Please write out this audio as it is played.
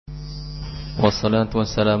والصلاة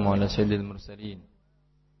والسلام على سيد المرسلين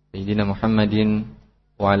سيدنا محمد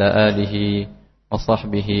وعلى آله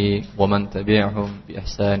وصحبه ومن تبعهم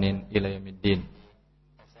بإحسان إلى يوم الدين.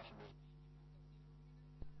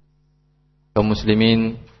 Kaum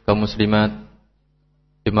muslimin, kaum muslimat,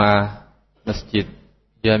 jemaah Masjid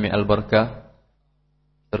Jami' Al-Barakah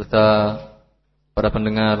serta para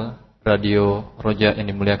pendengar radio Roja yang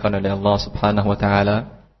dimuliakan oleh Allah Subhanahu wa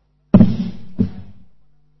taala.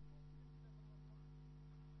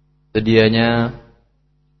 Sedianya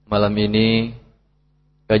malam ini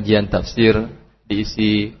kajian tafsir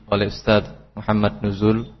diisi oleh Ustaz Muhammad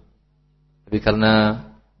Nuzul, tapi karena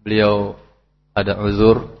beliau ada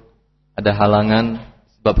uzur, ada halangan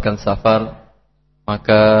sebabkan safar,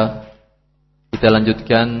 maka kita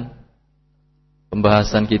lanjutkan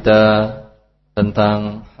pembahasan kita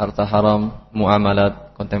tentang harta haram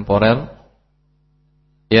muamalat kontemporer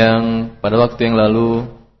yang pada waktu yang lalu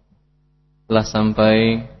telah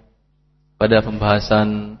sampai pada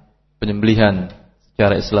pembahasan penyembelihan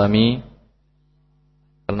secara islami.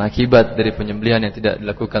 Karena akibat dari penyembelihan yang tidak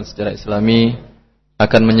dilakukan secara islami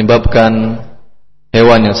akan menyebabkan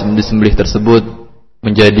hewan yang disembelih tersebut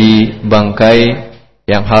menjadi bangkai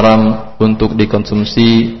yang haram untuk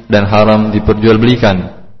dikonsumsi dan haram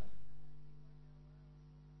diperjualbelikan.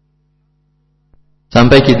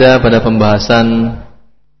 Sampai kita pada pembahasan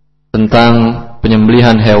tentang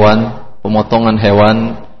penyembelihan hewan, pemotongan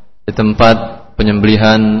hewan di tempat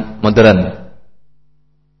penyembelihan modern.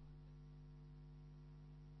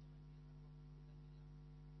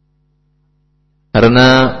 Karena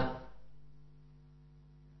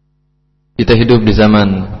kita hidup di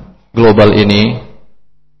zaman global ini,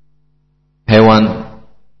 hewan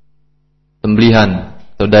sembelihan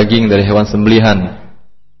atau daging dari hewan sembelihan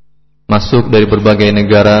masuk dari berbagai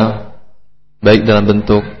negara, baik dalam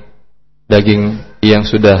bentuk daging yang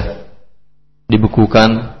sudah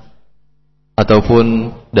dibekukan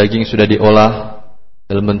ataupun daging sudah diolah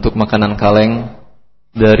dalam bentuk makanan kaleng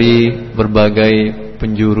dari berbagai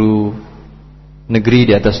penjuru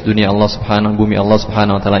negeri di atas dunia Allah Subhanahu, bumi Allah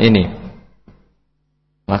Subhanahu wa taala ini.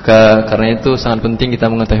 Maka karena itu sangat penting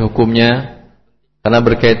kita mengetahui hukumnya, karena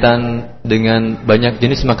berkaitan dengan banyak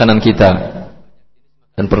jenis makanan kita.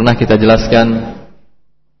 Dan pernah kita jelaskan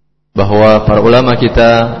bahwa para ulama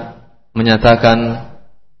kita menyatakan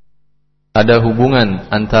ada hubungan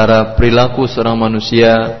antara perilaku seorang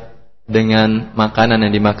manusia dengan makanan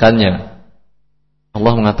yang dimakannya.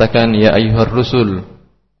 Allah mengatakan, ya ayyuhar rusul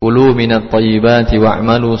kulu minat thayyibati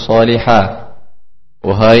wa'malu salihah.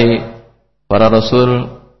 Wahai para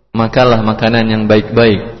rasul, makanlah makanan yang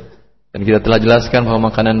baik-baik. Dan kita telah jelaskan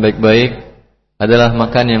bahwa makanan baik-baik adalah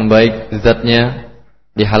makan yang baik zatnya,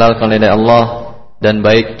 dihalalkan oleh Allah, dan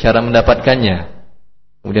baik cara mendapatkannya.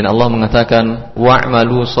 Kemudian Allah mengatakan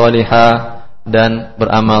wa'malu salihah, dan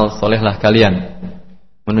beramal solehlah kalian.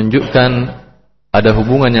 Menunjukkan ada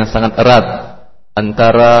hubungan yang sangat erat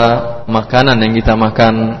antara makanan yang kita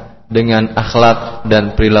makan dengan akhlak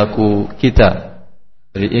dan perilaku kita.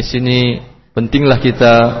 Jadi di sini pentinglah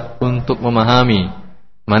kita untuk memahami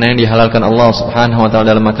mana yang dihalalkan Allah Subhanahu wa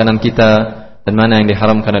taala dalam makanan kita dan mana yang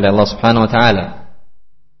diharamkan oleh Allah Subhanahu wa taala.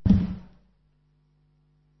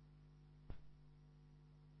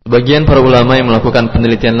 Sebagian para ulama yang melakukan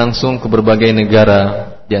penelitian langsung ke berbagai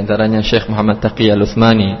negara, di antaranya Syekh Muhammad Taqi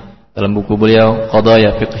Al-Utsmani dalam buku beliau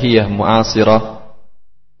Qadaya Fiqhiyah Mu'asirah.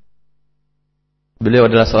 Beliau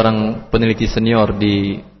adalah seorang peneliti senior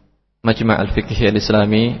di Majma' Al-Fiqh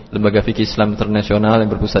Al-Islami, lembaga fikih Islam internasional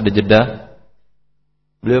yang berpusat di Jeddah.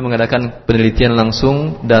 Beliau mengadakan penelitian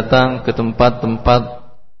langsung, datang ke tempat-tempat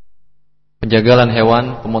penjagalan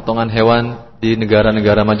hewan, pemotongan hewan di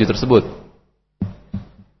negara-negara maju tersebut.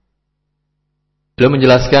 Beliau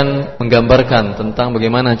menjelaskan, menggambarkan tentang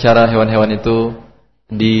bagaimana cara hewan-hewan itu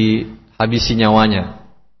dihabisi nyawanya.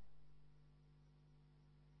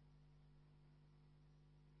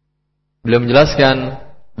 Beliau menjelaskan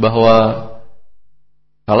bahwa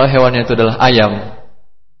kalau hewannya itu adalah ayam,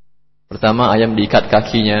 pertama ayam diikat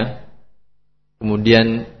kakinya,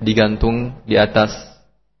 kemudian digantung di atas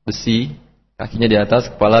besi, kakinya di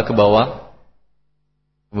atas, kepala ke bawah.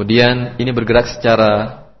 Kemudian ini bergerak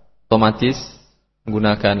secara otomatis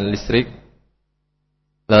menggunakan listrik.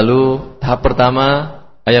 Lalu tahap pertama,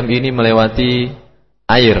 ayam ini melewati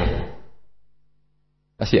air.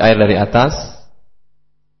 Kasih air dari atas.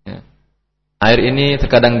 Air ini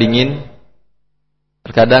terkadang dingin,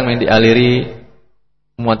 terkadang yang dialiri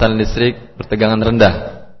muatan listrik bertegangan rendah.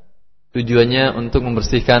 Tujuannya untuk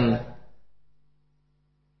membersihkan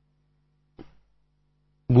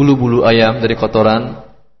bulu-bulu ayam dari kotoran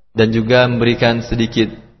dan juga memberikan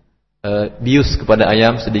sedikit bius kepada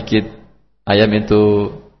ayam, sedikit ayam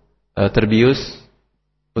itu terbius,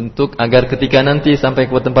 untuk agar ketika nanti sampai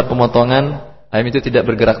ke tempat pemotongan, ayam itu tidak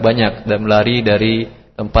bergerak banyak dan melari dari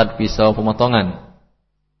tempat pisau pemotongan.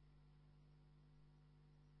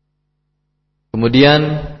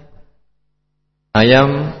 Kemudian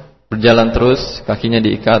ayam berjalan terus, kakinya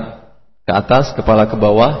diikat ke atas, kepala ke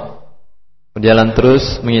bawah, berjalan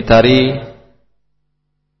terus mengitari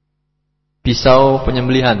pisau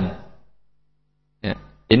penyembelihan. Ya.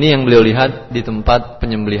 Ini yang beliau lihat di tempat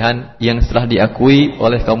penyembelihan yang setelah diakui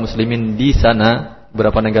oleh kaum muslimin di sana,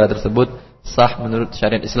 beberapa negara tersebut sah menurut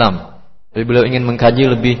syariat Islam. Tapi beliau ingin mengkaji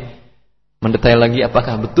lebih mendetail lagi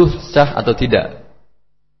apakah betul sah atau tidak.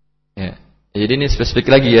 Ya. Jadi ini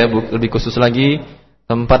spesifik lagi ya, lebih khusus lagi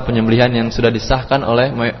tempat penyembelihan yang sudah disahkan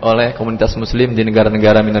oleh komunitas muslim di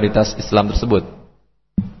negara-negara minoritas Islam tersebut.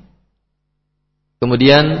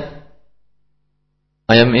 Kemudian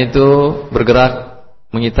ayam itu bergerak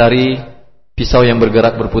mengitari pisau yang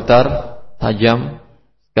bergerak berputar tajam.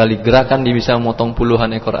 Sekali gerakan dia bisa memotong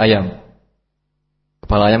puluhan ekor ayam.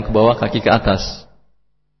 Kepala ayam ke bawah, kaki ke atas.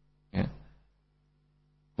 Ya.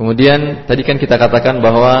 Kemudian tadi kan kita katakan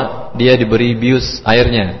bahwa dia diberi bius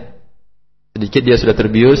airnya. Sedikit dia sudah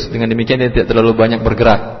terbius, dengan demikian dia tidak terlalu banyak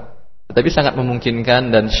bergerak. Tetapi sangat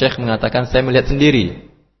memungkinkan, dan Syekh mengatakan saya melihat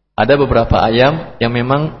sendiri, ada beberapa ayam yang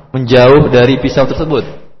memang menjauh dari pisau tersebut.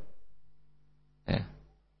 Ya.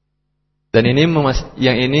 Dan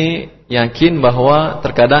yang ini yakin bahwa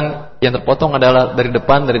terkadang yang terpotong adalah dari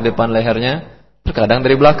depan lehernya, terkadang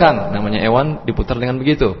dari belakang. Namanya hewan diputar dengan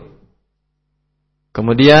begitu.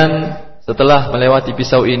 Kemudian setelah melewati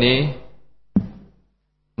pisau ini,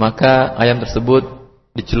 maka ayam tersebut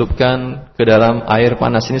dicelupkan ke dalam air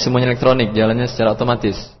panas. Ini semuanya elektronik, jalannya secara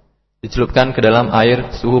otomatis. Dicelupkan ke dalam air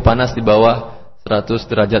suhu panas di bawah 100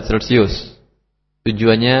 derajat Celcius.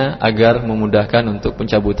 Tujuannya agar memudahkan untuk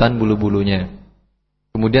pencabutan bulu-bulunya.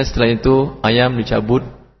 Kemudian setelah itu ayam dicabut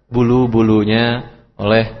bulu-bulunya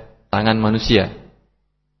oleh tangan manusia.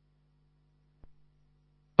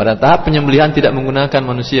 Pada tahap penyembelihan tidak menggunakan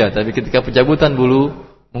manusia, tapi ketika pencabutan bulu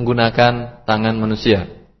menggunakan tangan manusia.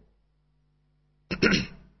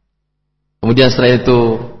 Kemudian setelah itu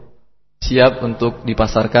siap untuk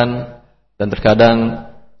dipasarkan dan terkadang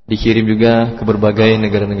dikirim juga ke berbagai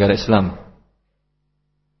negara-negara Islam.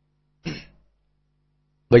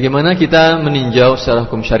 Bagaimana kita meninjau secara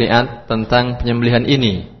hukum syariat tentang penyembelihan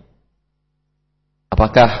ini?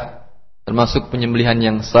 Apakah termasuk penyembelihan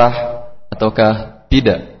yang sah ataukah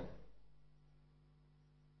tidak?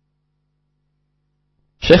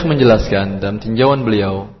 Syekh menjelaskan dalam tinjauan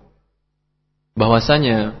beliau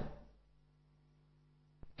bahwasanya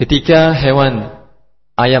ketika hewan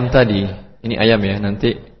ayam tadi, ini ayam ya,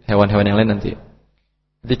 nanti hewan-hewan yang lain nanti.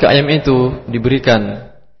 Ketika ayam itu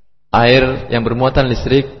diberikan air yang bermuatan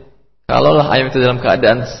listrik, kalaulah ayam itu dalam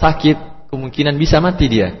keadaan sakit, kemungkinan bisa mati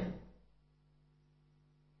dia.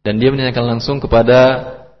 Dan dia menanyakan langsung kepada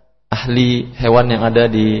ahli hewan yang ada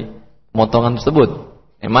di pemotongan tersebut.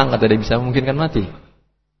 Memang kata dia bisa memungkinkan mati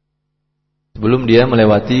sebelum dia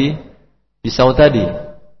melewati pisau tadi.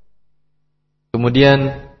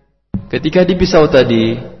 Kemudian ketika di pisau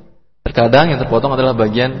tadi, terkadang yang terpotong adalah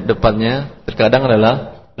bagian depannya, terkadang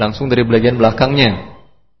adalah langsung dari bagian belakangnya.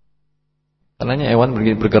 Karenanya hewan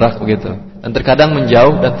bergerak begitu. Dan terkadang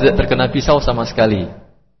menjauh dan tidak terkena pisau sama sekali.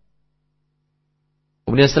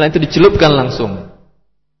 Kemudian setelah itu dicelupkan langsung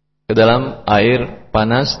ke dalam air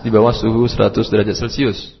panas di bawah suhu 100 derajat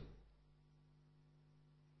Celcius.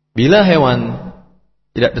 Bila hewan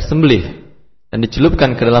tidak tersembelih dan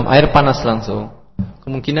dicelupkan ke dalam air panas langsung,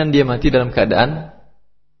 kemungkinan dia mati dalam keadaan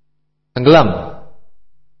tenggelam.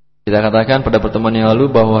 Kita katakan pada pertemuan yang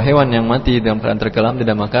lalu bahwa hewan yang mati dalam keadaan tenggelam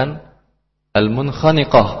dinamakan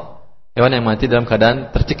al-munkhaniqah, hewan yang mati dalam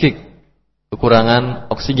keadaan tercekik,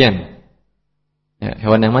 kekurangan oksigen. Ya,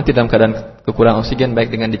 hewan yang mati dalam keadaan kekurangan oksigen,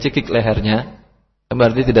 baik dengan dicekik lehernya,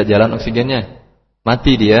 berarti tidak jalan oksigennya,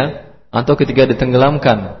 mati dia. Atau ketika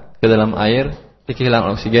ditenggelamkan ke dalam air,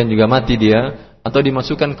 kehilangan oksigen juga mati dia. Atau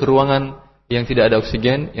dimasukkan ke ruangan yang tidak ada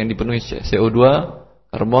oksigen, yang dipenuhi CO2,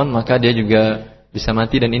 karbon, maka dia juga bisa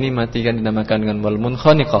mati. Dan ini mati kan dinamakan dengan wal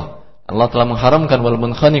munkhaniqah. Allah telah mengharamkan wal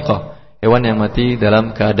munkhaniqah, hewan yang mati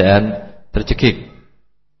dalam keadaan tercekik.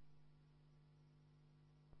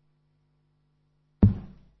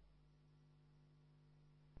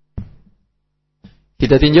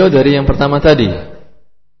 Kita tinjau dari yang pertama tadi.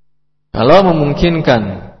 Kalau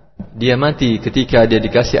memungkinkan dia mati ketika dia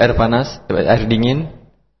dikasih air panas, air dingin,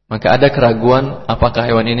 maka ada keraguan apakah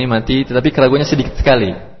hewan ini mati, tetapi keraguannya sedikit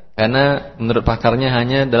sekali. Karena menurut pakarnya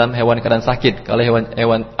hanya dalam hewan keadaan sakit. Kalau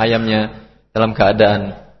hewan ayamnya dalam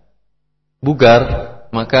keadaan bugar,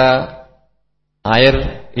 maka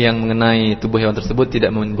air yang mengenai tubuh hewan tersebut tidak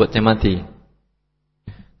membuatnya mati.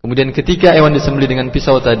 Kemudian ketika hewan disembelih dengan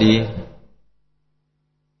pisau tadi,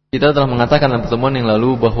 kita telah mengatakan dalam pertemuan yang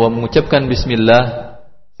lalu bahwa mengucapkan bismillah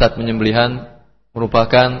saat penyembelihan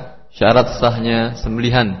merupakan syarat sahnya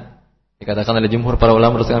sembelihan. Dikatakan oleh jumhur para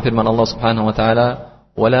ulama berdasarkan firman Allah Subhanahu wa taala,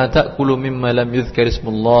 "Wala ta'kulu mimma lam yuzkar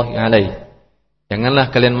ismullahi alaihi."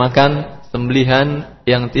 Janganlah kalian makan sembelihan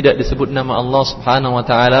yang tidak disebut nama Allah Subhanahu wa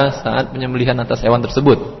taala saat penyembelihan atas hewan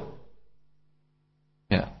tersebut.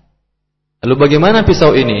 Ya. Lalu bagaimana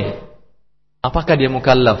pisau ini? Apakah dia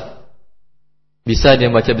mukallaf? Bisa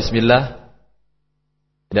dia baca bismillah?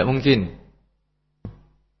 Tidak mungkin.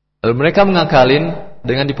 Lalu mereka mengakalin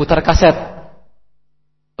dengan diputar kaset.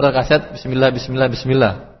 Putar kaset bismillah bismillah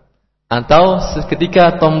bismillah. Atau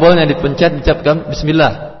seketika tombolnya dipencet diucapkan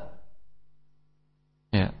bismillah.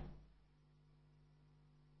 Ya.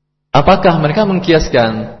 Apakah mereka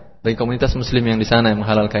mengkiaskan bagi komunitas muslim yang di sana yang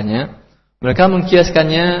menghalalkannya? Mereka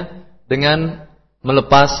mengkiaskannya dengan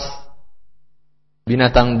melepas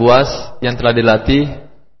binatang buas yang telah dilatih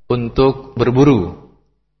untuk berburu.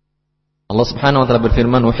 Allah Subhanahu wa taala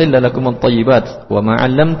berfirman, "Uhilla lakum at-thayyibat wa ma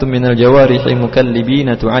 'allamtum minal jawarihi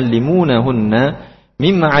mukallibina tu'allimunahunna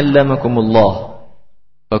mimma 'allamakumullah.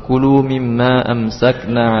 Fakulu mimma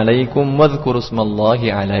amsakna 'alaikum wadhkuru ismallahi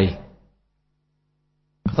 'alaihi."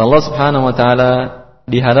 Kata Allah Subhanahu wa taala,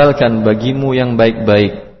 dihalalkan bagimu yang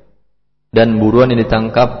baik-baik dan buruan yang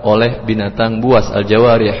ditangkap oleh binatang buas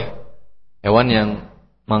al-jawarih, hewan yang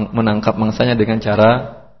menangkap mangsanya dengan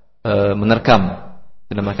cara menerkam,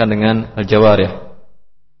 dinamakan dengan al-jawarih.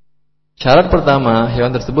 Syarat pertama,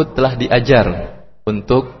 hewan tersebut telah diajar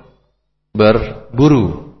untuk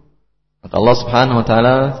berburu. Maka Allah Subhanahu wa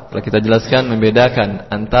taala telah kita jelaskan membedakan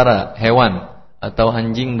antara hewan atau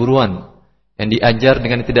anjing buruan yang diajar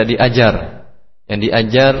dengan yang tidak diajar. Yang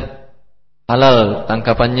diajar halal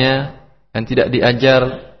tangkapannya, yang tidak diajar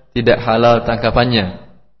tidak halal tangkapannya.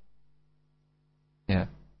 Ya.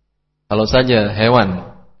 Kalau saja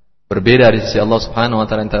hewan berbeda di sisi Allah Subhanahu wa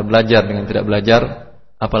taala antara belajar dengan tidak belajar,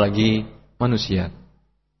 apalagi manusia.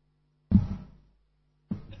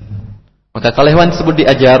 Maka kalau hewan tersebut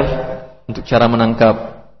diajar untuk cara menangkap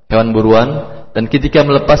hewan buruan, dan ketika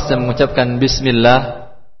melepas dan mengucapkan bismillah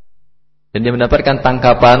dan dia mendapatkan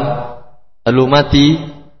tangkapan lalu mati,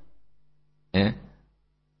 ya,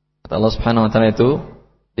 kata Allah Subhanahu wa taala itu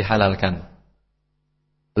dihalalkan.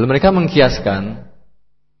 Lalu mereka mengkiaskan,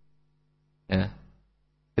 ya,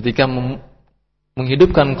 ketika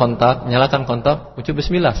menghidupkan kontak, menyalakan kontak, ucap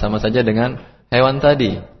bismillah sama saja dengan hewan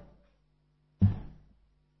tadi.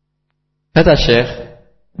 Kata Syekh,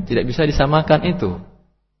 tidak bisa disamakan itu.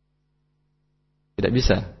 Tidak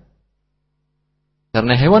bisa.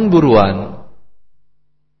 Karena hewan buruan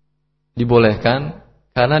dibolehkan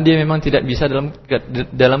karena dia memang tidak bisa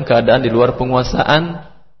dalam keadaan di luar penguasaan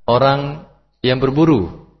orang yang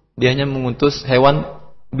berburu. Dia hanya mengutus hewan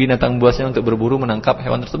binatang buasnya untuk berburu menangkap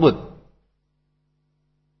hewan tersebut.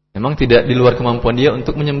 Memang tidak di luar kemampuan dia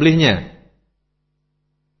untuk menyembelihnya.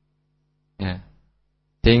 Ya.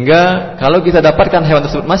 Sehingga kalau kita dapatkan hewan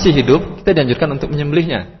tersebut masih hidup, kita dianjurkan untuk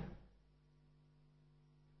menyembelihnya.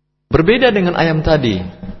 Berbeda dengan ayam tadi.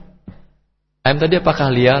 Ayam tadi apakah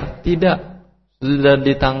liar? Tidak. Sudah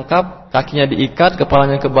ditangkap, kakinya diikat,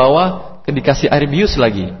 kepalanya ke bawah, dikasih air bius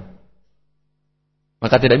lagi.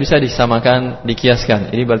 Maka tidak bisa disamakan,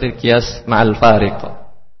 dikiaskan. Ini berarti kias ma'al fariq.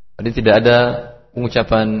 Jadi tidak ada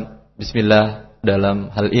pengucapan bismillah dalam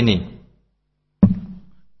hal ini.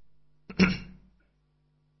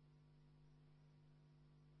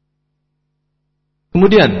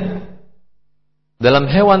 Kemudian dalam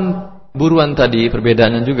hewan buruan tadi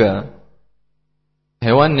perbedaannya juga.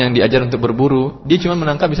 Hewan yang diajar untuk berburu, dia cuma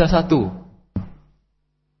menangkap bisa satu.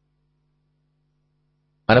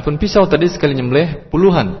 Adapun pisau tadi sekali nyembelih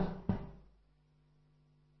puluhan.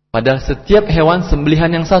 Padahal setiap hewan sembelihan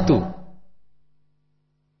yang satu.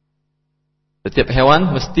 Setiap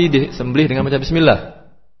hewan mesti disembelih dengan baca bismillah.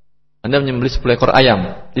 Anda menyembelih 10 ekor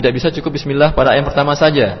ayam, tidak bisa cukup bismillah pada ayam pertama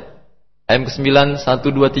saja. Ayam ke-9, 1,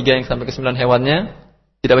 2, 3 yang sampai ke-9 hewannya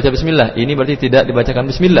tidak baca bismillah. Ini berarti tidak dibacakan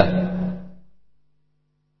bismillah.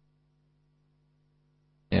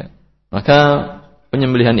 Ya. Maka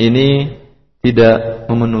penyembelihan ini tidak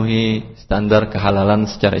memenuhi standar kehalalan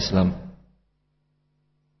secara Islam.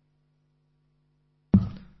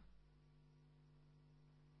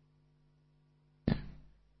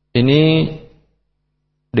 Ini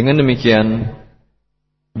dengan demikian,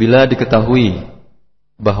 bila diketahui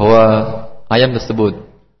bahwa ayam tersebut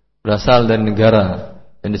berasal dari negara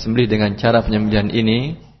dan disembelih dengan cara penyembelihan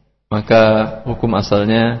ini, maka hukum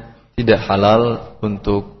asalnya tidak halal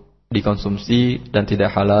untuk dikonsumsi dan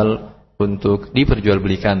tidak halal untuk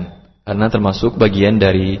diperjualbelikan karena termasuk bagian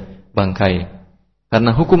dari bangkai.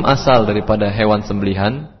 Karena hukum asal daripada hewan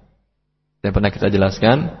sembelihan yang pernah kita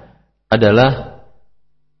jelaskan adalah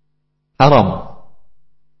haram.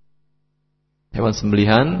 Hewan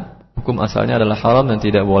sembelihan hukum asalnya adalah haram dan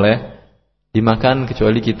tidak boleh dimakan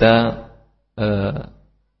kecuali kita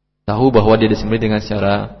tahu bahwa dia disembelih dengan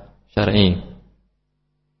secara syar'i.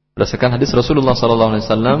 Berdasarkan hadis Rasulullah sallallahu alaihi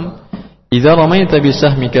wasallam, "Idza ramaita bi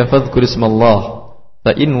sahmika fadhkur ismallah,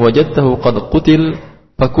 fa in wajadtahu qad qutil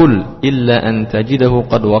fakul illa an tajidahu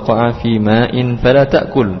qad waqa'a fi ma'in fala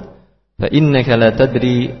ta'kul, fa innaka la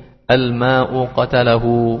tadri al-ma'u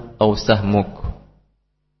qatalahu aw sahmuk."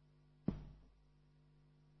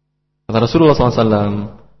 Kata Rasulullah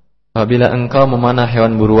SAW, apabila engkau memanah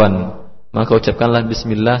hewan buruan, maka ucapkanlah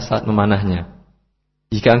bismillah saat memanahnya.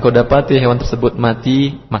 Jika engkau dapati hewan tersebut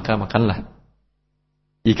mati, maka makanlah.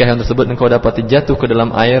 Jika hewan tersebut engkau dapati jatuh ke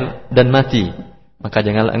dalam air dan mati, maka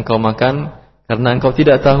janganlah engkau makan, karena engkau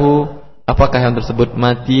tidak tahu apakah hewan tersebut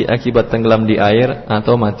mati akibat tenggelam di air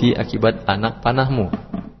atau mati akibat anak panahmu.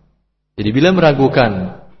 Jadi bila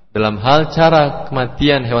meragukan dalam hal cara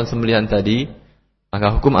kematian hewan sembelihan tadi,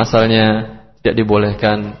 maka hukum asalnya tidak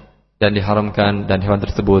dibolehkan dan diharamkan dan hewan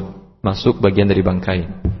tersebut masuk bagian dari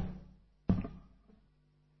bangkai.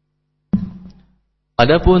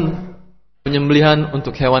 Adapun penyembelihan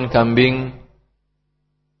untuk hewan kambing,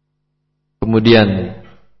 kemudian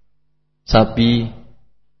sapi,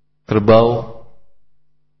 kerbau,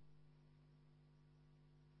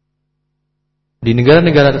 di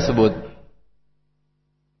negara-negara tersebut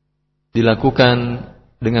dilakukan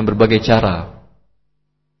dengan berbagai cara.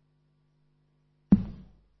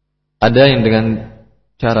 Ada yang dengan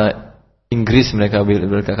cara Inggris mereka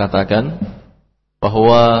katakan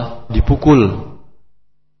bahwa dipukul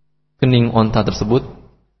kening onta tersebut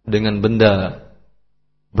dengan benda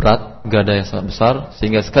berat, gada yang sangat besar,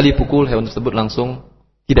 sehingga sekali pukul hewan tersebut langsung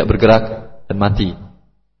tidak bergerak dan mati.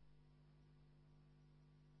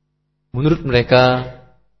 Menurut mereka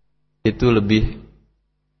itu lebih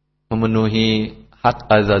memenuhi hak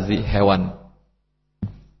azazi hewan.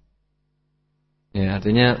 Ya,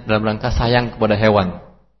 artinya dalam rangka sayang kepada hewan.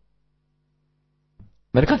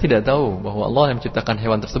 Mereka tidak tahu bahwa Allah yang menciptakan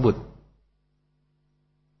hewan tersebut.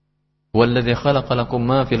 Walladzi khalaqa lakum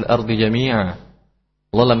ma fil ardi jami'a.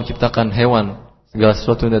 Allah menciptakan hewan, segala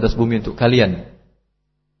sesuatu di atas bumi untuk kalian.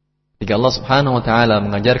 Jika Allah Subhanahu wa taala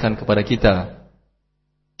mengajarkan kepada kita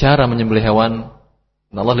cara menyembelih hewan,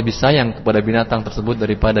 Allah lebih sayang kepada binatang tersebut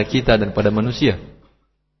daripada kita dan pada manusia.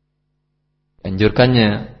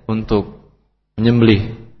 Anjurkannya untuk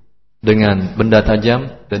menyembelih dengan benda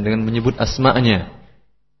tajam dan dengan menyebut asma'nya,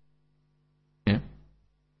 ya,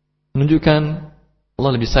 menunjukkan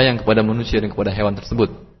Allah lebih sayang kepada manusia dan kepada hewan tersebut.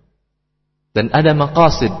 Dan ada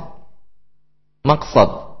maqasid, maksud,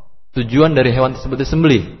 tujuan dari hewan tersebut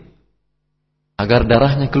disembelih agar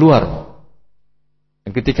darahnya keluar.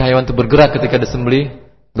 Dan ketika hewan itu bergerak ketika disembelih,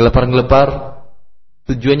 gelepar-gelepar,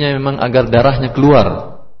 tujuannya memang agar darahnya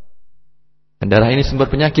keluar. Dan darah ini sumber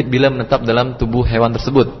penyakit bila menetap dalam tubuh hewan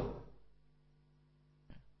tersebut.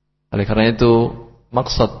 Oleh karena itu,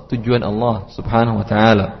 maksud tujuan Allah Subhanahu wa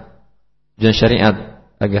taala, tujuan syariat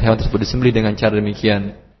agar hewan tersebut disembelih dengan cara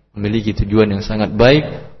demikian memiliki tujuan yang sangat baik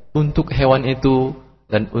untuk hewan itu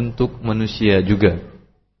dan untuk manusia juga.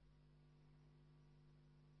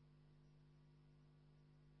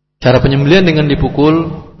 Cara penyembelihan dengan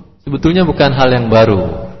dipukul sebetulnya bukan hal yang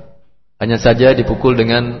baru. Hanya saja dipukul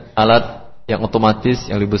dengan alat yang otomatis,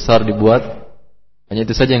 yang lebih besar dibuat. Hanya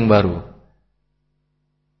itu saja yang baru.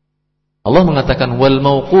 Allah mengatakan wal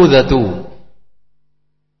mauqudatu,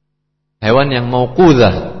 hewan yang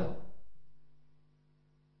mauqudah,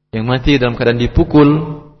 yang mati dalam keadaan dipukul,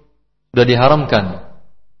 sudah diharamkan.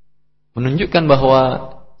 Menunjukkan bahwa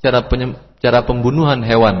cara pembunuhan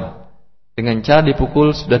hewan dengan cara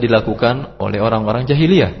dipukul sudah dilakukan oleh orang-orang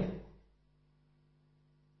jahiliyah.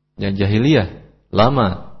 Yang jahiliyah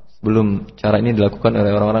lama sebelum cara ini dilakukan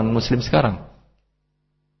oleh orang-orang muslim sekarang.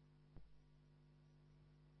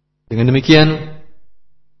 Dengan demikian,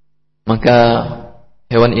 maka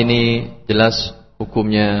hewan ini jelas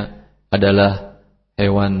hukumnya adalah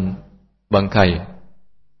hewan bangkai.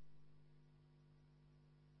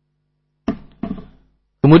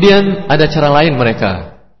 Kemudian ada cara lain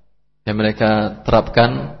mereka yang mereka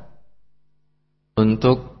terapkan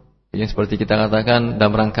untuk yang seperti kita katakan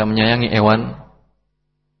dalam rangka menyayangi hewan,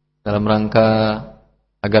 dalam rangka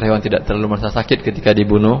agar hewan tidak terlalu merasa sakit ketika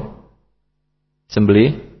dibunuh,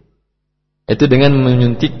 sembelih, itu dengan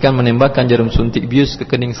menembakkan jarum suntik bius ke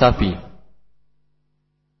kening sapi.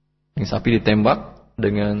 Yang sapi ditembak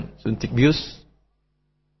dengan suntik bius,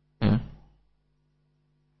 ya,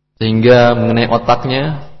 sehingga mengenai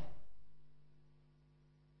otaknya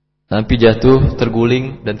sampai jatuh,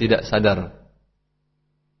 terguling dan tidak sadar.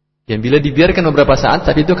 Yang bila dibiarkan beberapa saat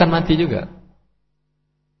itu akan mati juga.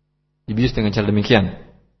 Dibius dengan cara demikian.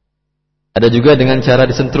 Ada juga dengan cara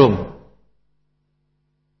disentrum.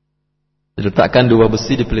 Diletakkan 2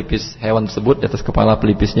 besi di pelipis hewan tersebut, di atas kepala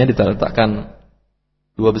pelipisnya diletakkan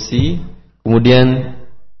 2 besi, kemudian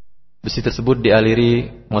besi tersebut dialiri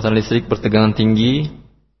muatan listrik bertegangan tinggi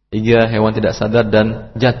hingga hewan tidak sadar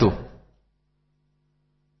dan jatuh.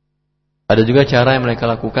 Ada juga cara yang mereka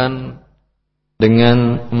lakukan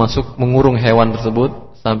dengan mengurung hewan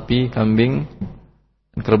tersebut, sapi, kambing,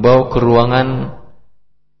 dan kerbau ke ruangan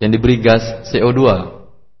yang diberi gas CO2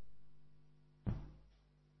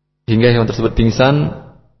 hingga hewan tersebut pingsan,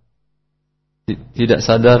 tidak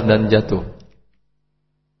sadar dan jatuh.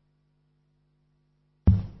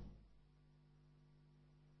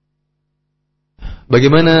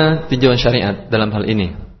 Bagaimana tinjauan syariat dalam hal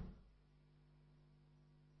ini?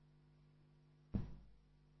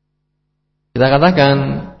 Kita katakan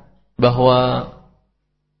bahwa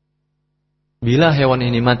bila hewan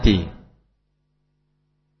ini mati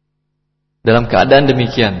dalam keadaan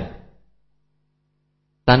demikian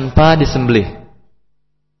tanpa disembelih,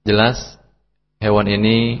 jelas hewan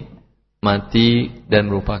ini mati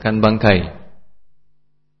dan merupakan bangkai.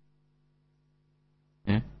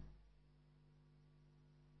 Ya.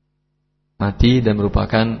 Mati dan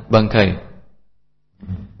merupakan bangkai.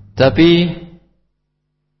 Tapi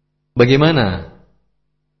bagaimana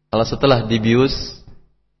kalau setelah dibius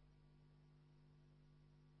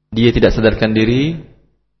dia tidak sadarkan diri,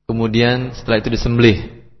 kemudian setelah itu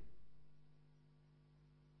disembelih?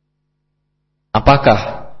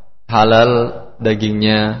 Apakah halal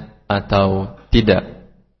dagingnya atau tidak?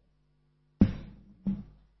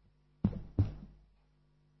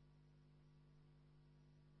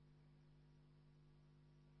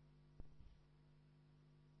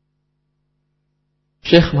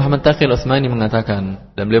 Syekh Muhammad Taqi Al-Utsmani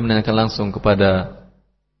mengatakan, dan beliau menanyakan langsung kepada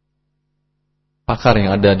pakar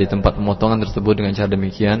yang ada di tempat pemotongan tersebut dengan cara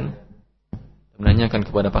demikian, menanyakan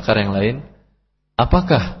kepada pakar yang lain,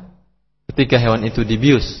 apakah ketika hewan itu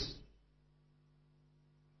dibius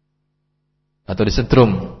atau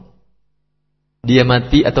disetrum, dia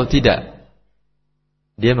mati atau tidak?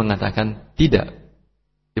 Dia mengatakan tidak,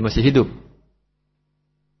 dia masih hidup.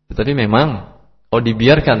 Tetapi memang kalau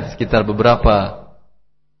dibiarkan sekitar beberapa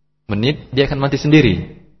menit, dia akan mati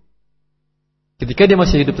sendiri. Ketika dia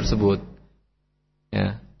masih hidup tersebut,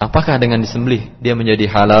 ya, apakah dengan disembelih dia menjadi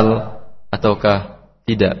halal ataukah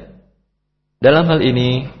tidak? Dalam hal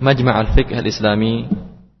ini Majma' al-Fiqh al-Islami,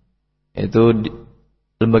 yaitu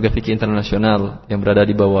lembaga fikih internasional yang berada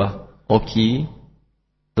di bawah OKI,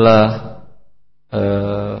 telah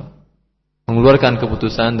mengeluarkan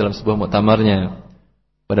keputusan dalam sebuah muktamarnya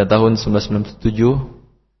pada tahun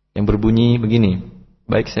 1997 yang berbunyi begini.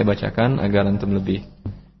 Baik, saya bacakan agar antum lebih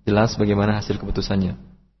jelas bagaimana hasil keputusannya.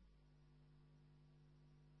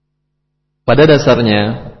 Pada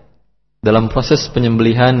dasarnya, dalam proses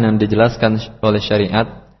penyembelihan yang dijelaskan oleh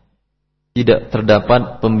syariat, tidak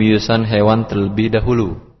terdapat pembiusan hewan terlebih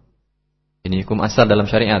dahulu. Ini hukum asal dalam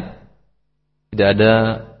syariat. Tidak ada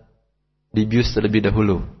dibius terlebih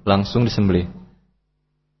dahulu, langsung disembelih.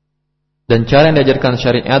 Dan cara yang diajarkan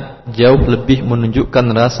syariat jauh lebih menunjukkan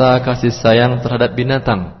rasa kasih sayang terhadap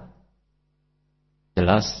binatang.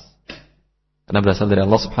 Jelas, karena berasal dari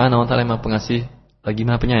Allah Subhanahu wa taala yang Maha Pengasih lagi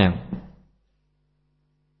Maha Penyayang.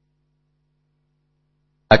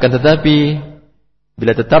 Akan tetapi,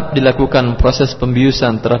 bila tetap dilakukan proses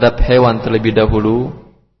pembiusan terhadap hewan terlebih dahulu,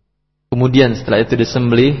 kemudian setelah itu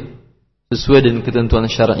disembelih sesuai dengan ketentuan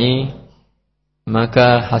syar'i,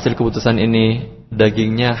 maka hasil keputusan ini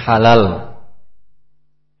dagingnya halal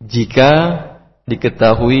jika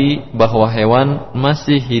diketahui bahwa hewan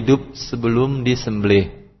masih hidup sebelum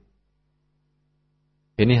disembelih.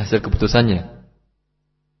 Ini hasil keputusannya.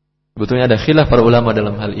 Sebetulnya ada khilaf para ulama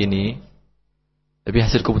dalam hal ini, tapi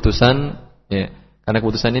hasil keputusan, ya, karena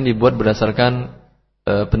keputusan ini dibuat berdasarkan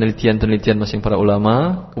penelitian-penelitian masing para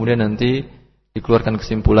ulama, kemudian nanti dikeluarkan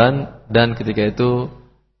kesimpulan, dan ketika itu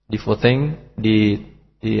di voting, di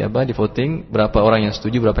voting berapa orang yang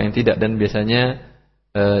setuju, berapa yang tidak, dan biasanya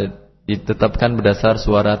ditetapkan berdasar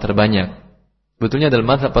suara terbanyak. Sebetulnya dalam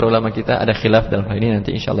mazhab para ulama kita ada khilaf dalam hal ini,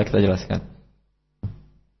 nanti insyaallah kita jelaskan.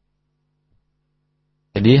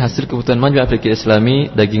 Jadi hasil keputusan Majma' al-Fiqh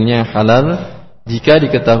Islami, dagingnya halal jika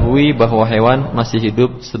diketahui bahwa hewan masih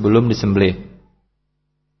hidup sebelum disembelih.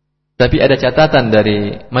 Tapi ada catatan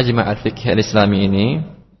dari Majma' al-Fiqh al-Islami ini,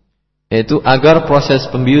 yaitu agar proses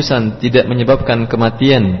pembiusan tidak menyebabkan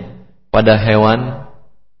kematian pada hewan,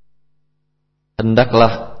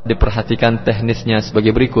 hendaklah diperhatikan teknisnya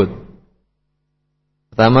sebagai berikut.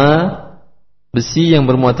 Pertama, besi yang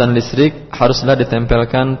bermuatan listrik haruslah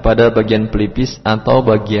ditempelkan pada bagian pelipis atau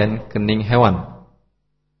bagian kening hewan,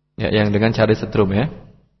 ya, yang dengan cara setrum, ya.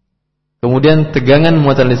 Kemudian tegangan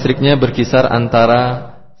muatan listriknya berkisar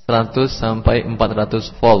antara 100 sampai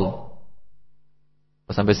 400 volt.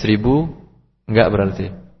 Sampai 1000 enggak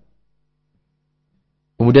berarti.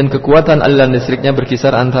 Kemudian kekuatan aliran listriknya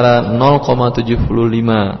berkisar antara 0,75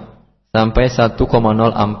 sampai 1,0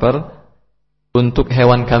 ampere untuk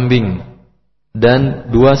hewan kambing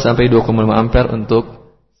dan 2 sampai 2,5 ampere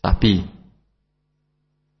untuk sapi.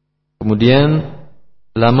 Kemudian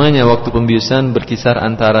lamanya waktu pembiusan berkisar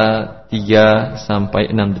antara 3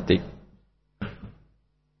 sampai 6 detik.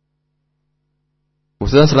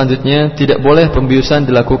 Usulan selanjutnya, tidak boleh pembiusan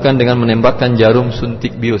dilakukan dengan menembakkan jarum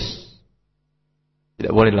suntik bius. Tidak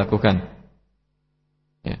boleh dilakukan.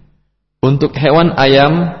 Ya. Untuk hewan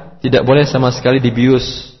ayam, tidak boleh sama sekali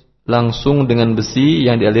dibius langsung dengan besi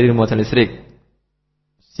yang dialiri muatan listrik.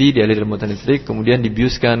 Besi dialiri muatan listrik, kemudian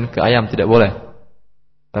dibiuskan ke ayam, tidak boleh.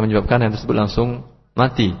 Karena menyebabkan yang tersebut langsung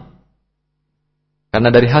mati. Karena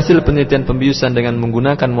dari hasil penelitian pembiusan dengan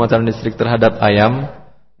menggunakan muatan listrik terhadap ayam,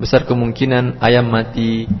 besar kemungkinan ayam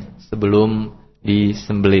mati sebelum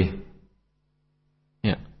disembelih.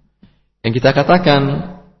 Ya. Yang kita katakan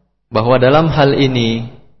bahwa dalam hal ini,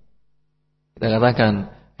 kita katakan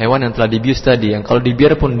hewan yang telah dibius tadi, yang kalau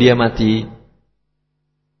dibiar pun dia mati,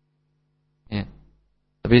 ya,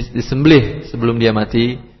 tapi disembelih sebelum dia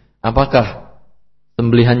mati, apakah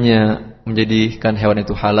sembelihannya menjadikan hewan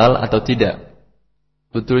itu halal atau tidak?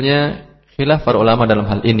 Sebetulnya khilaf para ulama dalam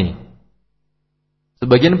hal ini.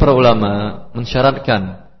 Sebagian para ulama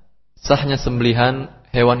mensyaratkan sahnya sembelihan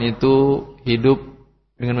hewan itu hidup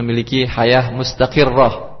dengan memiliki hayah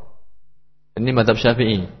mustaqirrah. Ini mazhab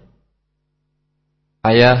Syafi'i.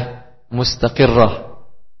 Hayah mustaqirrah.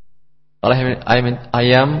 Kalau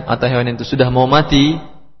ayam atau hewan itu sudah mau mati,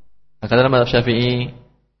 maka dalam mazhab Syafi'i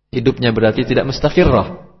hidupnya berarti tidak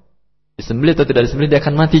mustaqirrah. Disembelih atau tidak disembelih dia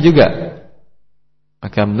akan mati juga.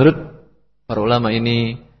 Maka menurut para ulama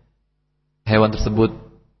ini hewan tersebut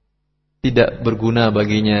tidak berguna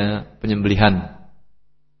baginya penyembelihan.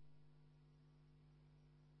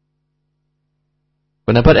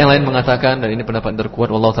 Pendapat yang lain mengatakan, dan ini pendapat terkuat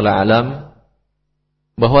wallahu taala alam,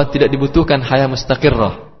 bahwa tidak dibutuhkan hayah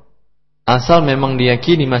mustaqirrah. Asal memang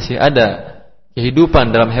diyakini masih ada kehidupan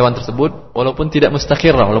dalam hewan tersebut walaupun tidak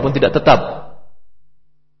mustaqirrah, walaupun tidak tetap.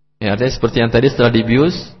 Ya, artinya seperti yang tadi, setelah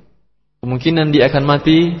dibius kemungkinan dia akan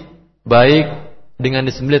mati baik dengan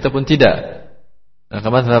disembelih ataupun tidak. Nah,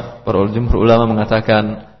 karena para jumhur ulama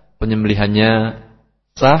mengatakan penyembelihannya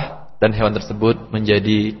sah dan hewan tersebut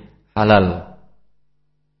menjadi halal.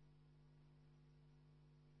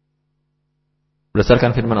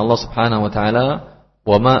 Berdasarkan firman Allah Subhanahu wa taala,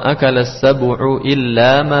 "Wa ma akala as-sab'u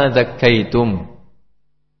illa ma dzakkaitum."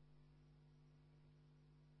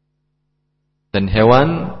 Dan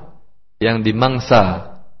hewan yang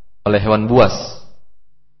dimangsa oleh hewan buas.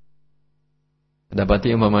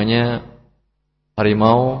 Dapati umpamanya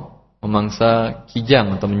harimau memangsa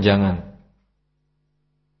kijang atau menjangan.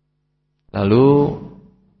 Lalu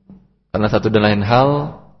karena satu dan lain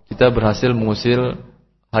hal kita berhasil mengusir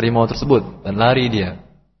harimau tersebut dan lari dia.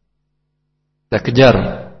 Kita kejar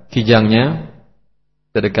kijangnya,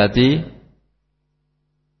 kita dekati.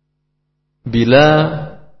 Bila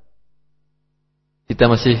kita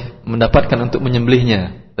masih mendapatkan untuk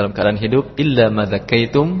menyembelihnya dalam keadaan hidup, illa ma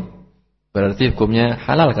dzakaitum, berarti hukumnya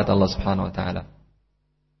halal kata Allah Subhanahu wa taala.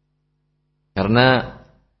 Karena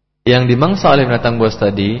yang dimangsa oleh binatang buas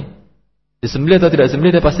tadi, disembelih atau tidak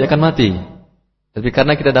disembelih dia pasti akan mati. Tapi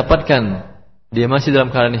karena kita dapatkan dia masih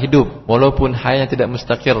dalam keadaan hidup walaupun hayatnya tidak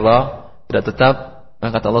mustaqirrah, tidak tetap,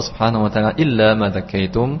 maka kata Allah Subhanahu wa taala, illa ma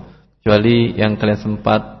dzakaitum, kecuali yang kalian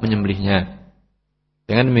sempat menyembelihnya.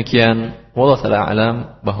 Dengan demikian, wallahu ta'ala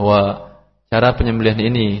alam, bahwa cara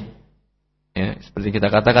penyembelihan ini, ya, seperti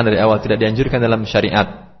kita katakan dari awal, tidak dianjurkan dalam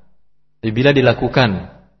syariat. Tapi bila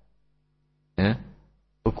dilakukan, ya,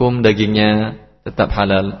 hukum dagingnya tetap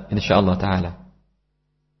halal insyaallah ta'ala.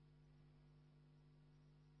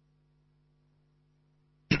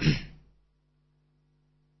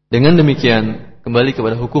 Dengan demikian, kembali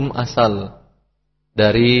kepada hukum asal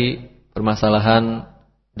dari permasalahan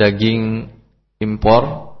daging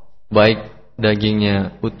impor, baik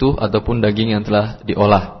dagingnya utuh ataupun daging yang telah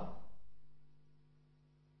diolah.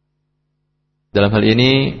 Dalam hal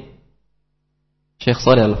ini, Syekh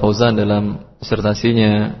Shalih Al-Fauzan dalam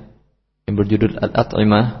disertasinya yang berjudul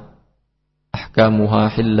Al-At'imah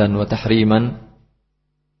ahkamuha hillan wa tahriman,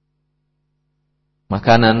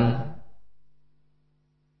 makanan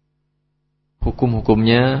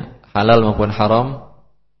hukum-hukumnya halal maupun haram.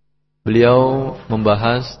 Beliau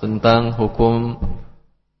membahas tentang hukum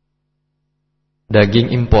daging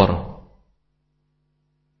impor.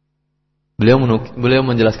 Beliau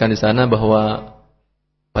menjelaskan di sana bahwa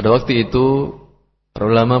pada waktu itu para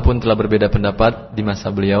ulama pun telah berbeda pendapat di masa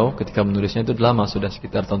beliau ketika menulisnya. Itu lama, sudah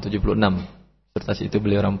sekitar tahun 76. Disertasi itu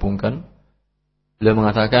beliau rampungkan. Beliau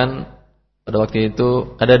mengatakan pada waktu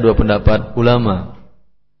itu ada dua pendapat ulama.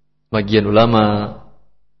 Bagian ulama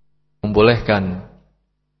membolehkan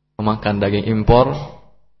memakan daging impor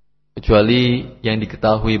kecuali yang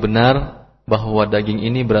diketahui benar bahwa daging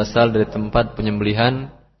ini berasal dari tempat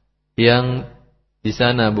penyembelihan yang di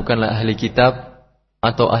sana bukanlah ahli kitab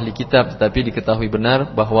atau ahli kitab, tetapi diketahui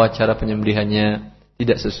benar bahwa cara penyembelihannya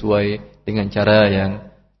tidak sesuai dengan cara yang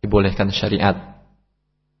dibolehkan syariat.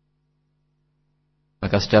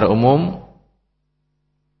 Maka secara umum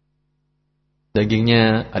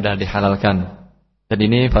dagingnya adalah dihalalkan. Dan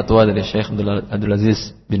ini fatwa dari Syekh Abdul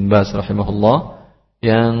Aziz bin Baz rahimahullah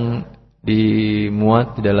yang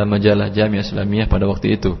dimuat di dalam majalah Jamiah Islamiyah pada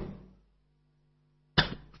waktu itu.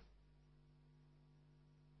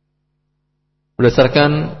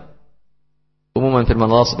 Berdasarkan umuman firman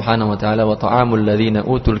Allah Subhanahu wa taala, wa ta'amul ladzina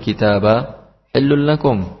utul kitaba halal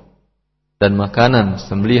lakum, dan makanan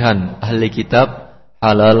sembelihan ahli kitab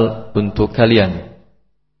halal untuk kalian.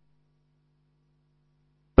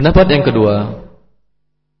 Pendapat yang kedua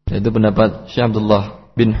yaitu pendapat Syekh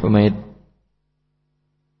Abdullah bin Humaid.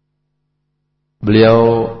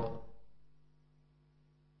 Beliau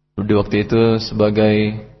di waktu itu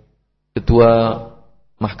sebagai ketua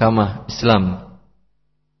Mahkamah Islam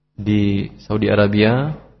di Saudi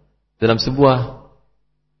Arabia. Dalam sebuah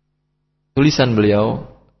tulisan beliau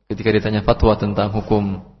ketika ditanya fatwa tentang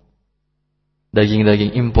hukum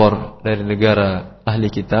daging-daging impor dari negara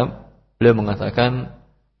ahli kitab, beliau mengatakan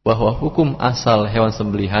bahwa hukum asal hewan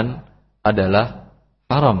sembelihan adalah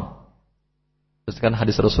haram berdasarkan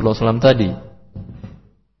hadis Rasulullah SAW tadi,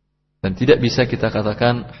 dan tidak bisa kita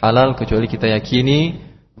katakan halal kecuali kita yakini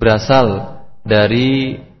berasal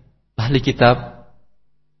dari ahli kitab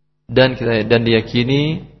dan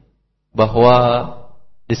diyakini bahwa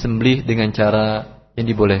disembelih dengan cara yang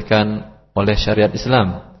dibolehkan oleh syariat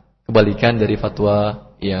Islam, kebalikan dari fatwa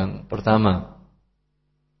yang pertama.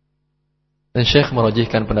 Dan Syekh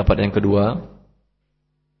merajihkan pendapat yang kedua.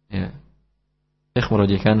 Ya. Syekh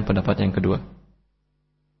merajihkan pendapat yang kedua.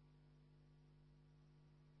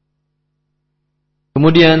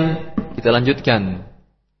 Kemudian kita lanjutkan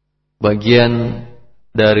bagian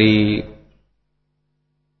dari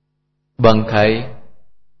bangkai.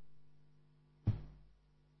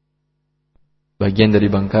 Bagian dari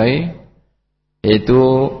bangkai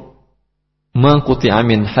yaitu maquti'a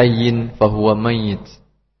min hayyin fahuwa mayyit.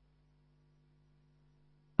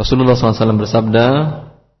 Rasulullah SAW bersabda,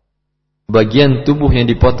 bagian tubuh yang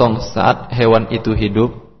dipotong saat hewan itu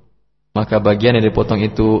hidup, maka bagian yang dipotong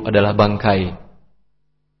itu adalah bangkai.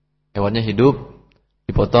 Hewannya hidup,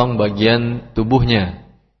 dipotong bagian tubuhnya,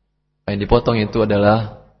 yang dipotong itu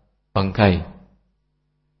adalah bangkai.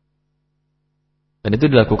 Dan itu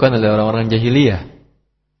dilakukan oleh orang-orang jahiliyah,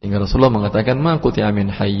 hingga Rasulullah mengatakan maquti'a min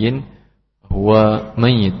hayyin huwa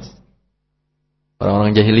mayyit.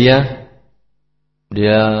 Orang-orang jahiliyah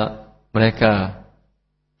mereka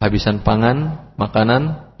habisan pangan,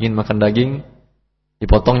 makanan, ingin makan daging,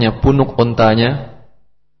 dipotongnya punuk untanya,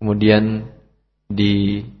 kemudian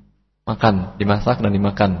dimakan, dimasak dan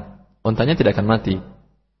dimakan. Untanya tidak akan mati.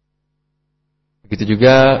 Begitu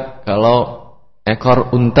juga kalau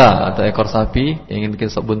ekor unta atau ekor sapi yang ingin bikin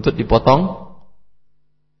sop buntut dipotong,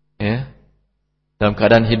 ya, dalam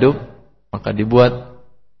keadaan hidup, maka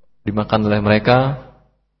dimakan oleh mereka.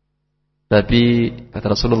 Tapi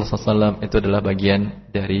kata Rasulullah SAW itu adalah bagian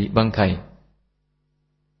dari bangkai,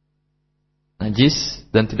 najis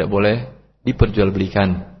dan tidak boleh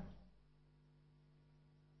diperjualbelikan.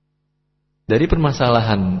 Dari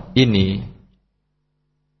permasalahan ini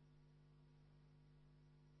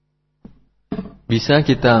bisa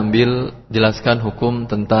kita ambil jelaskan hukum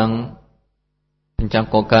tentang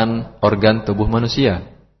pencangkokan organ tubuh manusia.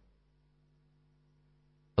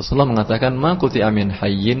 Rasulullah mengatakan ma quti'a min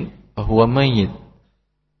hayyin huwa mayyit.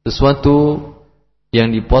 Sesuatu yang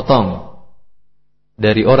dipotong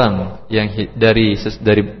dari orang yang dari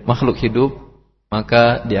makhluk hidup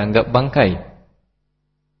maka dianggap bangkai.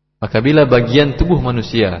 Maka bila bagian tubuh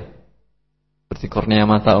manusia seperti kornea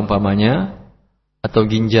mata umpamanya atau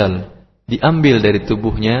ginjal diambil dari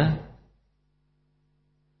tubuhnya,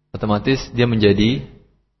 otomatis dia menjadi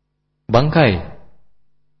bangkai.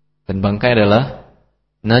 Dan bangkai adalah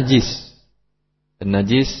najis. Dan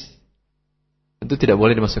najis tentu tidak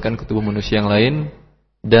boleh dimasukkan ke tubuh manusia yang lain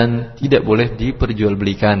dan tidak boleh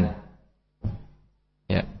diperjualbelikan.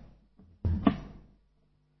 Ya.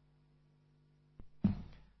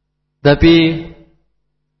 Tapi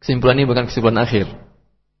kesimpulan ini bukan kesimpulan akhir.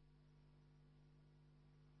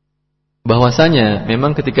 Bahwasanya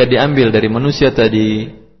memang ketika diambil dari manusia tadi,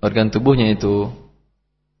 organ tubuhnya itu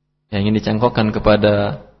yang ingin dicangkokkan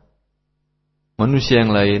kepada manusia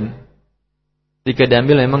yang lain, ketika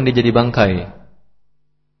diambil memang dia jadi bangkai.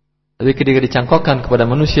 Tapi ketika dicangkokkan kepada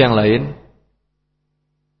manusia yang lain,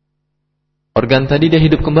 organ tadi dia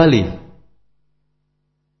hidup kembali.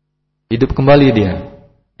 Hidup kembali dia.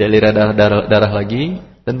 Dia aliran darah lagi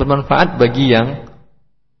dan bermanfaat bagi yang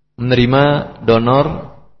menerima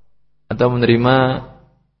donor atau menerima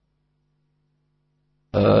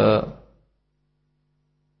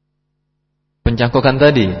pencangkokan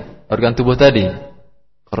tadi, organ tubuh tadi,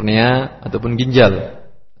 kornea ataupun ginjal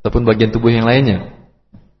ataupun bagian tubuh yang lainnya.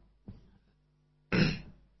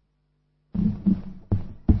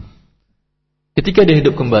 Ketika dia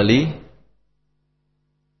hidup kembali,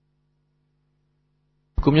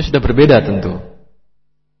 hukumnya sudah berbeda tentu.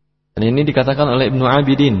 Dan ini dikatakan oleh Ibnu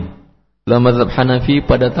Abidin dalam mazhab Hanafi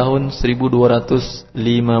pada tahun 1252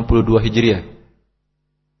 Hijriah.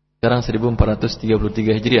 Sekarang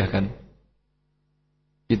 1433 Hijriah kan.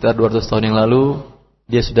 Sekitar 200 tahun yang lalu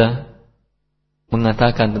dia sudah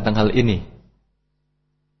mengatakan tentang hal ini.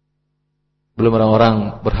 Belum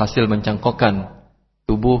orang-orang berhasil mencangkokkan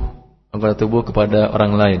anggota tubuh kepada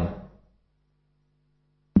orang lain.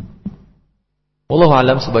 Wallahu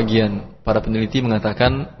alam, sebagian para peneliti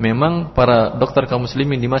mengatakan memang para dokter kaum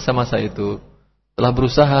muslimin di masa-masa itu telah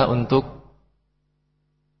berusaha untuk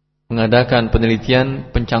mengadakan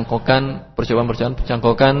penelitian percobaan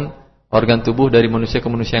pencangkokan organ tubuh dari manusia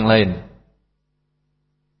ke manusia yang lain.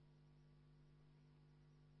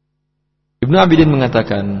 Ibnu Abidin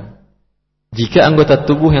mengatakan, jika anggota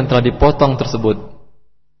tubuh yang telah dipotong tersebut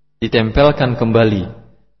ditempelkan kembali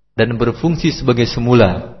dan berfungsi sebagai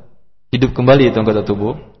semula, hidup kembali itu anggota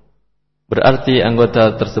tubuh, berarti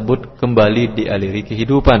anggota tersebut kembali dialiri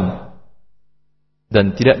kehidupan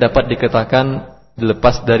dan tidak dapat dikatakan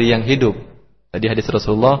dilepas dari yang hidup. Tadi hadis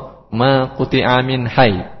Rasulullah, ma quti'a min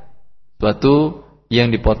hayy, suatu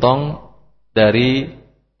yang dipotong dari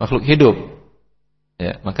makhluk hidup,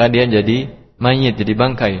 ya, maka dia jadi mayit, jadi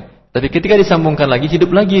bangkai. Tapi ketika disambungkan lagi,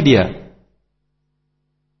 hidup lagi dia.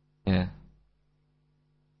 Ya.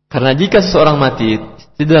 Karena jika seseorang mati,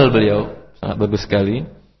 istidlal beliau sangat bagus sekali.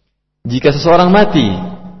 Jika seseorang mati,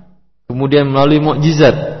 kemudian melalui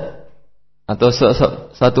mukjizat atau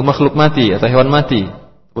satu makhluk mati atau hewan mati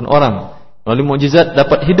pun orang melalui mukjizat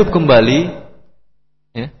dapat hidup kembali,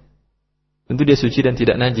 ya, tentu dia suci dan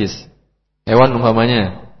tidak najis. Hewan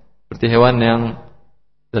umpamanya seperti hewan yang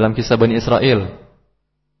dalam kisah Bani Israel,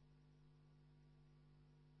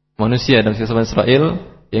 manusia dalam kisah Bani Israel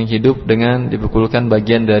yang hidup dengan dipukulkan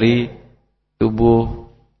bagian dari tubuh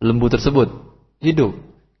lembu tersebut, hidup.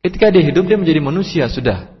 Ketika dia hidup, dia menjadi manusia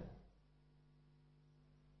sudah.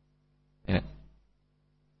 Ya.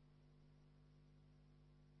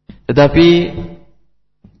 Tetapi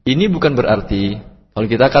ini bukan berarti kalau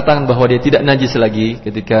kita katakan bahwa dia tidak najis lagi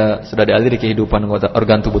ketika sudah dialiri kehidupan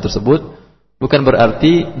organ tubuh tersebut, bukan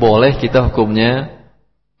berarti boleh kita hukumnya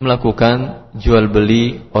melakukan jual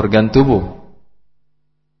beli organ tubuh.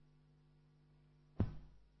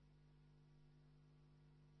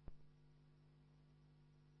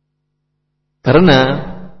 Karena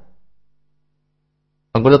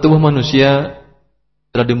anggota tubuh manusia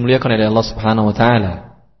telah dimuliakan oleh Allah Subhanahu wa taala.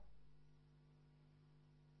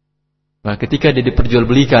 Nah, ketika dia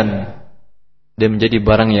diperjualbelikan, dia menjadi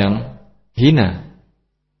barang yang hina.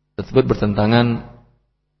 Tersebut bertentangan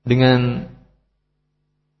dengan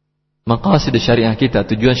maqasid syariah kita,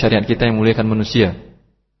 tujuan syariat kita yang memuliakan manusia.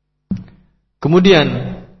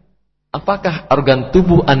 Kemudian, apakah organ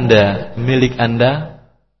tubuh Anda milik Anda?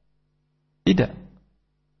 Tidak.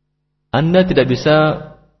 Anda tidak bisa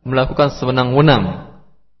melakukan sewenang-wenang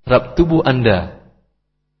terhadap tubuh Anda.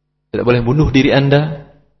 Tidak boleh bunuh diri Anda.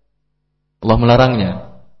 Allah melarangnya.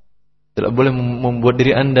 Tidak boleh membuat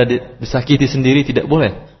diri Anda disakiti sendiri, tidak boleh.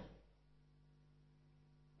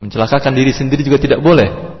 Mencelakakan diri sendiri juga tidak boleh.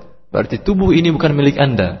 Berarti tubuh ini bukan milik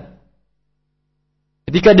Anda.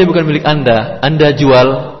 Ketika dia bukan milik Anda, Anda jual,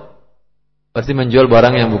 berarti menjual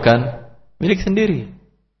barang yang bukan milik sendiri.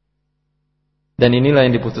 Dan inilah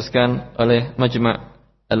yang diputuskan oleh Majma'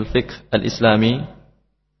 Al-Fiqh Al-Islami,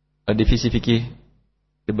 divisi fikih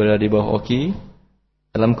berada di bawah OKI,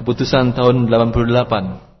 dalam keputusan tahun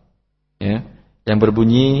 88. ya, yang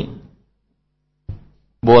berbunyi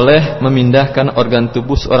boleh memindahkan organ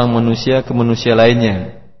tubuh seorang manusia ke manusia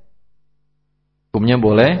lainnya. Hukumnya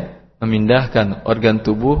boleh memindahkan organ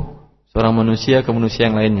tubuh seorang manusia ke manusia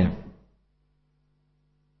yang lainnya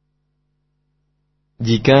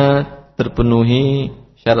jika terpenuhi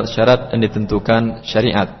syarat-syarat yang ditentukan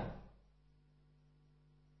syariat.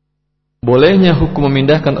 Bolehnya hukum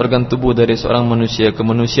memindahkan organ tubuh dari seorang manusia ke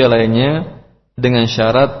manusia lainnya dengan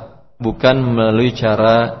syarat bukan melalui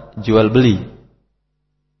cara jual beli.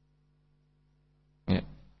 Ya.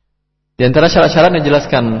 Di antara syarat-syarat yang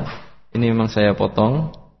dijelaskan, ini memang saya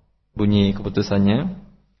potong bunyi keputusannya.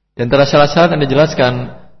 Di antara syarat-syarat yang dijelaskan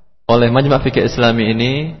oleh Majma' Fiqih Islami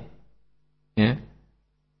ini, ya,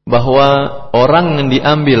 bahwa orang yang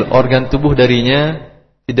diambil organ tubuh darinya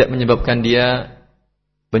tidak menyebabkan dia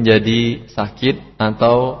menjadi sakit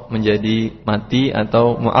atau menjadi mati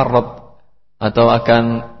atau mu'arrad atau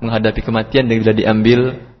akan menghadapi kematian bila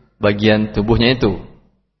diambil bagian tubuhnya itu.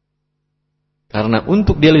 Karena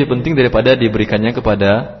untuk dia lebih penting daripada diberikannya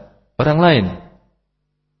kepada orang lain.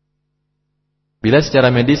 Bila secara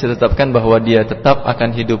medis ditetapkan bahwa dia tetap akan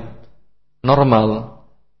hidup normal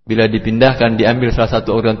bila dipindahkan, diambil salah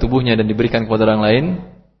satu organ tubuhnya dan diberikan kepada orang lain,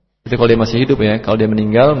 itu kalau dia masih hidup ya, kalau dia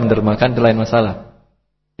meninggal mendermakan itu lain masalah.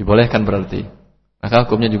 Dibolehkan berarti. Maka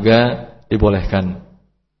hukumnya juga dibolehkan.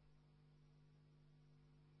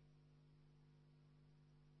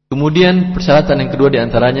 Kemudian persyaratan yang kedua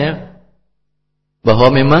diantaranya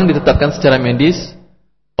bahwa memang ditetapkan secara medis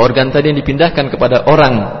organ tadi yang dipindahkan kepada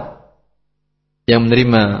orang yang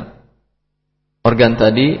menerima organ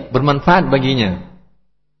tadi bermanfaat baginya.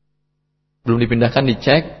 Belum dipindahkan,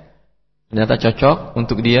 dicek, ternyata cocok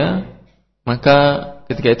untuk dia, maka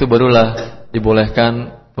ketika itu barulah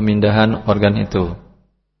dibolehkan pemindahan organ itu.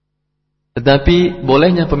 Tetapi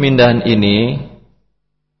bolehnya pemindahan ini,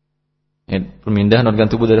 ya, pemindahan organ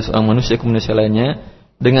tubuh dari seorang manusia ke manusia lainnya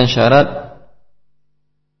dengan syarat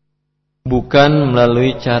bukan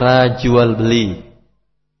melalui cara jual beli.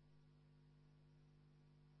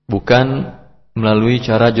 Bukan melalui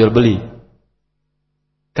cara jual beli.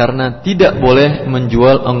 Karena tidak boleh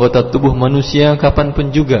menjual anggota tubuh manusia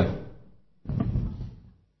kapanpun juga.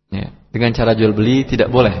 Ya, dengan cara jual beli tidak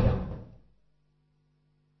boleh.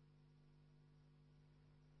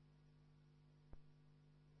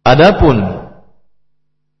 Adapun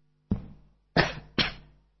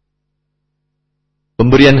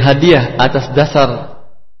pemberian hadiah atas dasar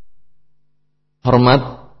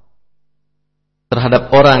hormat terhadap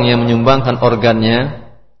orang yang menyumbangkan organnya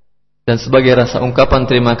dan sebagai rasa ungkapan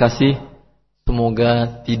terima kasih,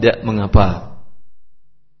 semoga tidak mengapa.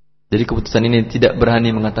 Jadi keputusan ini tidak berani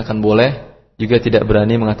mengatakan boleh, juga tidak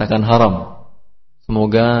berani mengatakan haram.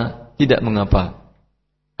 Semoga tidak mengapa.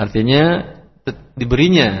 Artinya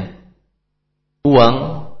diberinya uang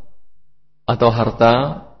atau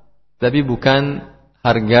harta, tapi bukan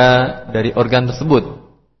harga dari organ tersebut,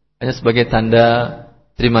 hanya sebagai tanda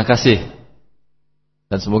terima kasih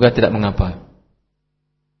dan semoga tidak mengapa.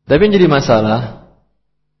 Tapi yang jadi masalah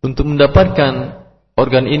untuk mendapatkan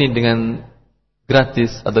organ ini dengan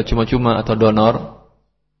gratis atau cuma-cuma atau donor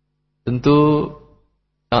tentu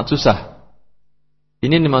sangat susah.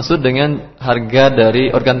 Ini dimaksud dengan harga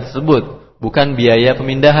dari organ tersebut, bukan biaya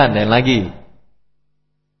pemindahan dan lagi.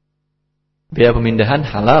 Biaya pemindahan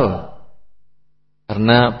halal.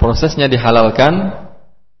 Karena prosesnya dihalalkan,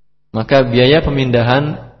 maka biaya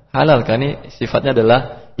pemindahan halal. Karena ini sifatnya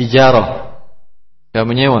adalah ijarah. Yang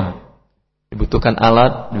menyewa, dibutuhkan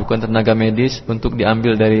alat, dibutuhkan tenaga medis untuk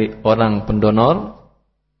diambil dari orang pendonor,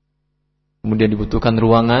 kemudian dibutuhkan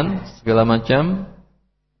ruangan segala macam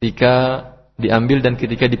ketika diambil dan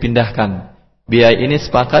ketika dipindahkan. Biaya ini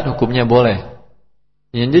sepakat hukumnya boleh.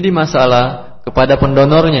 Yang jadi masalah kepada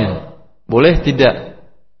pendonornya, boleh tidak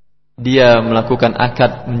dia melakukan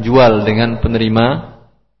akad menjual dengan penerima?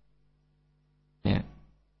 Ya.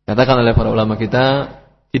 Katakan oleh para ulama kita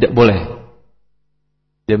tidak boleh.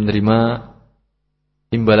 Dia menerima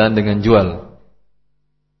imbalan dengan jual.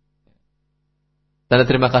 Tanda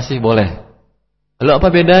terima kasih boleh. Lalu apa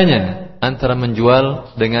bedanya antara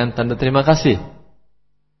menjual dengan tanda terima kasih?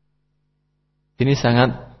 Ini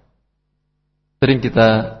sangat sering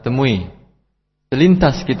kita temui.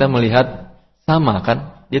 Selintas kita melihat sama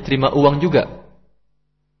kan, dia terima uang juga.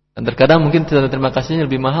 Dan terkadang mungkin tanda terima kasihnya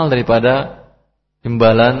lebih mahal daripada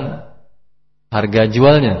imbalan harga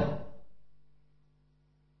jualnya.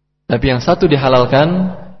 Tapi yang satu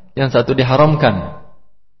dihalalkan, yang satu diharamkan.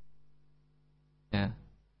 Ya.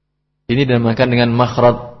 Ini dinamakan dengan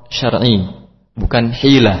makhraj syar'i, bukan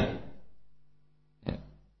hilah. Ya.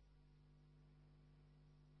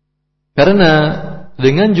 Karena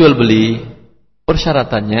dengan jual beli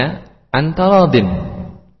persyaratannya antaradin,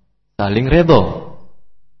 saling redho.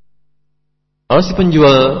 Kalau si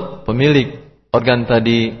penjual, pemilik organ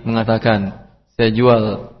tadi mengatakan, saya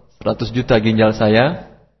jual 100 juta ginjal saya,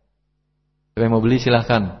 siapa yang mau beli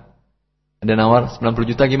silahkan. Ada nawar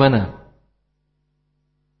 90 juta gimana?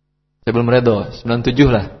 Saya belum redho, 97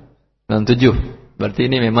 lah. 97. Berarti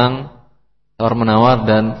ini memang tawar menawar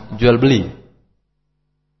dan jual beli.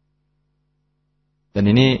 Dan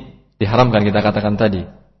ini diharamkan kita katakan tadi.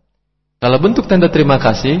 Kalau bentuk tanda terima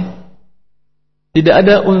kasih, tidak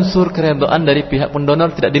ada unsur keredoan dari pihak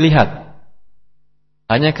pendonor, tidak dilihat.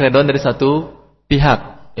 Hanya keredoan dari satu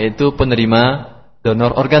pihak, yaitu penerima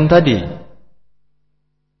donor organ tadi.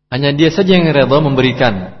 Hanya dia saja yang redho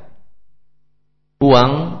memberikan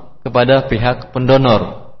uang kepada pihak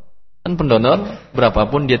pendonor. Dan pendonor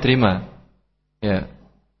berapapun dia terima. Ya.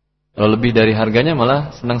 Kalau lebih dari harganya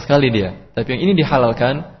malah senang sekali dia. Tapi yang ini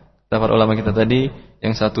dihalalkan, kata para ulama kita tadi,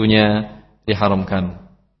 yang satunya diharamkan.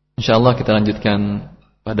 InsyaAllah kita lanjutkan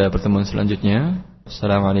pada pertemuan selanjutnya.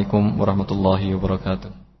 Assalamualaikum warahmatullahi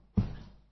wabarakatuh.